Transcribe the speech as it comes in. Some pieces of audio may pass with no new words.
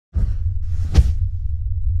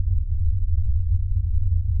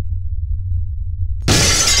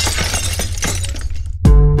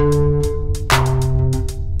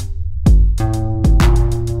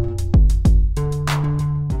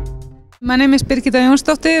my name is Birgitta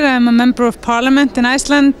Jonsdottir. I'm a member of parliament in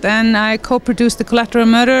Iceland, and I co-produced the Collateral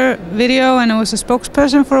Murder video, and I was a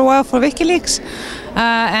spokesperson for a while for Wikileaks.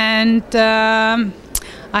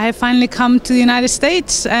 I have finally come to the United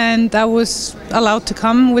States, and I was allowed to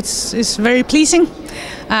come, which is very pleasing.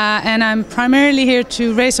 And I'm primarily here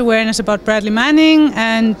to raise awareness about Bradley Manning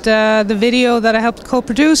and the video that I helped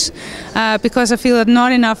co-produce, because I feel that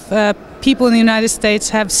not enough people in the United States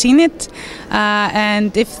have seen it,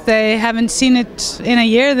 and if they haven't seen it in a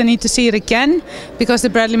year, they need to see it again, because the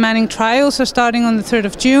Bradley Manning trials are starting on the 3rd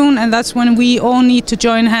of June, and that's when we all need to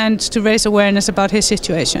join hands to raise awareness about his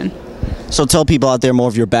situation. So tell people out there more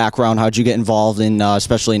of your background. How'd you get involved in,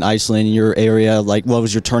 especially in Iceland, in your area? Like, what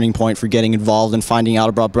was your turning point for getting involved and finding out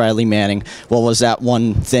about Bradley Manning? What was that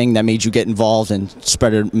one thing that made you get involved and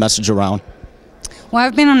spread a message around? Well,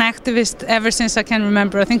 I've been an activist ever since I can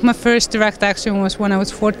remember. I think my first direct action was when I was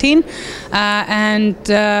 14,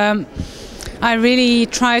 I really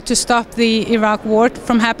tried to stop the Iraq war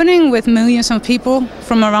from happening with millions of people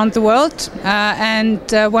from around the world.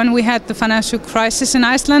 When we had the financial crisis in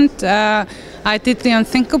Iceland, I did the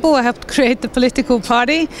unthinkable. I helped create the political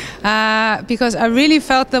party because I really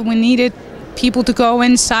felt that we needed people to go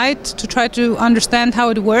inside to try to understand how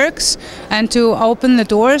it works and to open the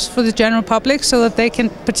doors for the general public so that they can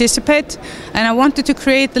participate. And I wanted to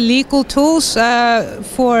create the legal tools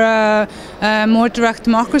for more direct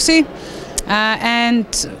democracy.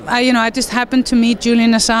 I just happened to meet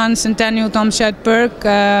Julian Assange and Daniel Domscheit-Berg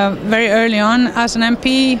very early on as an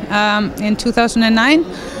MP in 2009.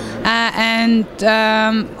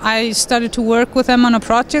 I started to work with them on a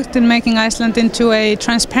project in making Iceland into a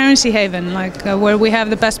transparency haven, where we have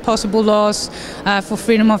the best possible laws for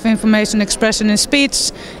freedom of information, expression and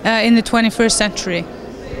speech in the 21st century.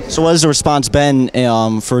 So what has the response been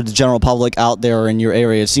for the general public out there in your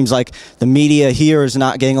area? It seems like the media here is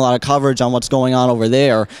not getting a lot of coverage on what's going on over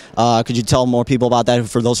there. Could you tell more people about that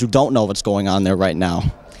for those who don't know what's going on there right now?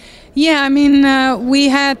 Yeah, I mean, we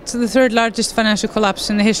had the third largest financial collapse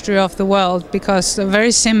in the history of the world because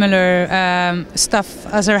very similar stuff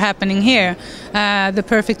as are happening here, the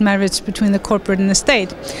perfect marriage between the corporate and the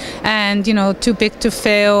state. And, you know, too big to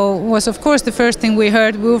fail was, of course, the first thing we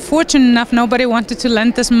heard. We were fortunate enough, nobody wanted to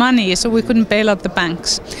lend us money, so we couldn't bail out the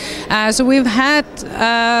banks. So we've had,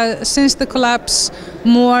 since the collapse,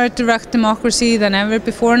 more direct democracy than ever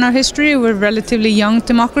before in our history. We're a relatively young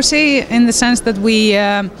democracy in the sense that we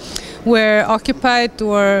were occupied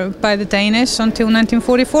by the Danish until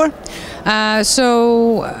 1944.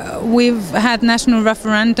 So we've had national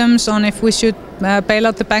referendums on if we should bail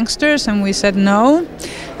out the banksters, and we said no.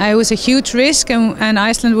 It was a huge risk, and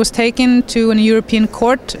Iceland was taken to a European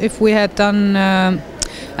court if we had done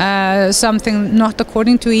something not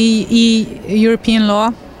according to European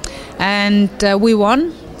law. And we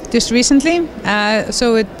won just recently,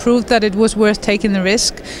 so it proved that it was worth taking the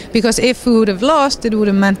risk, because if we would have lost, it would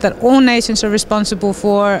have meant that all nations are responsible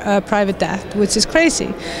for private debt, which is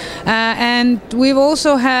crazy. And we've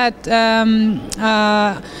also had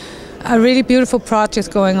a really beautiful project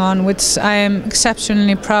going on, which I am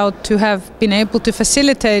exceptionally proud to have been able to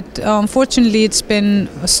facilitate. Unfortunately, it's been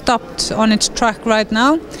stopped on its track right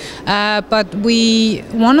now. But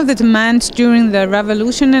one of the demands during the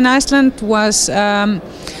revolution in Iceland was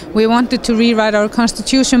we wanted to rewrite our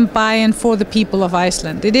constitution by and for the people of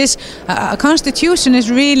Iceland. It is a constitution is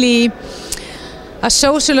really a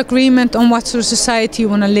social agreement on what sort of society you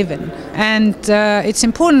want to live in, and it's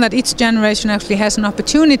important that each generation actually has an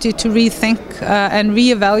opportunity to rethink and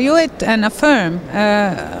reevaluate and affirm,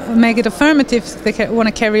 make it affirmative if they want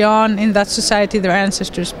to carry on in that society their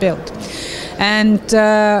ancestors built. And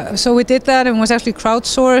so we did that, and was actually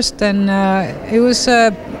crowdsourced, and it was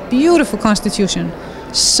a beautiful constitution,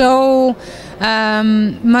 so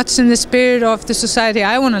much in the spirit of the society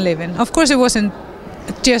I want to live in. Of course, it wasn't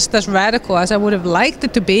just as radical as I would have liked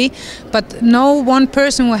it to be, but no one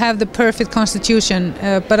person will have the perfect constitution.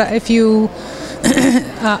 But if you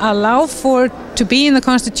allow to be in the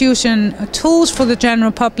constitution tools for the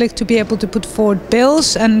general public to be able to put forward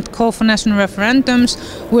bills and call for national referendums,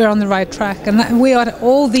 we're on the right track, and we are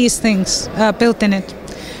all these things built in it.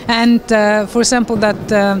 And for example,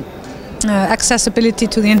 that accessibility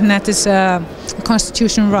to the internet is a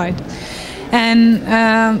constitutional right. And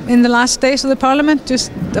in the last days of the parliament,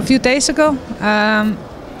 just a few days ago,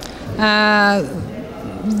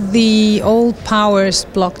 the old powers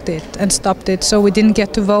blocked it and stopped it, so we didn't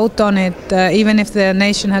get to vote on it, even if the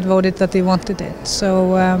nation had voted that they wanted it.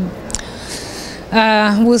 So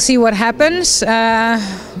we'll see what happens,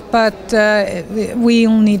 but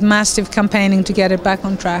we'll need massive campaigning to get it back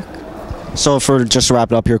on track. So for just to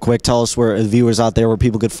wrap it up here quick, tell us where the viewers out there, where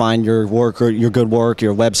people could find your work or your good work,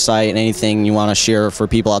 your website, and anything you want to share for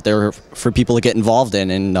people out there, for people to get involved in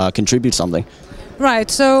and contribute something. Right,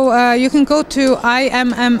 so you can go to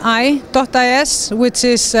immi.is, which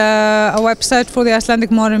is a website for the Icelandic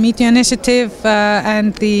Modern Media Initiative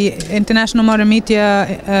and the International Modern Media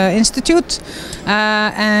Institute.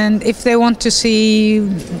 And if they want to see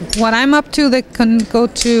what I'm up to, they can go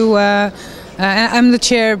to I'm the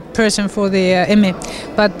chairperson for the IMI,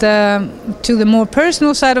 but to the more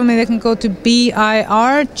personal side of me, they can go to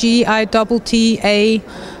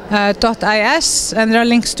birgitta.is, and there are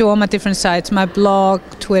links to all my different sites, my blog,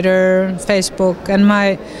 Twitter, Facebook, and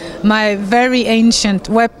my very ancient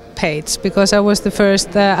web page, because I was the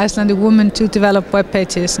first Icelandic woman to develop web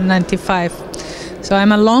pages in '95. So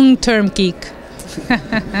I'm a long-term geek.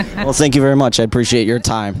 Well, thank you very much. I appreciate your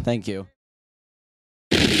time. Thank you.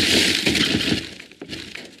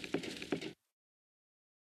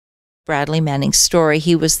 Bradley Manning's story.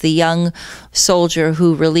 He was the young soldier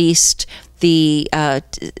who released the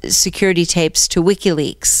security tapes to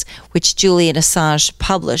Wikileaks, which Julian Assange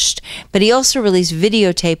published. But he also released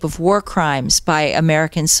videotape of war crimes by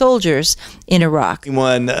American soldiers in Iraq.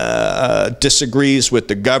 Anyone disagrees with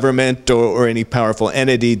the government or any powerful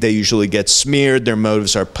entity, they usually get smeared. Their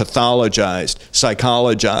motives are pathologized,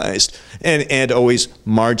 psychologized, and always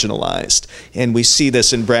marginalized. And we see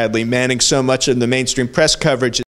this in Bradley Manning so much in the mainstream press coverage.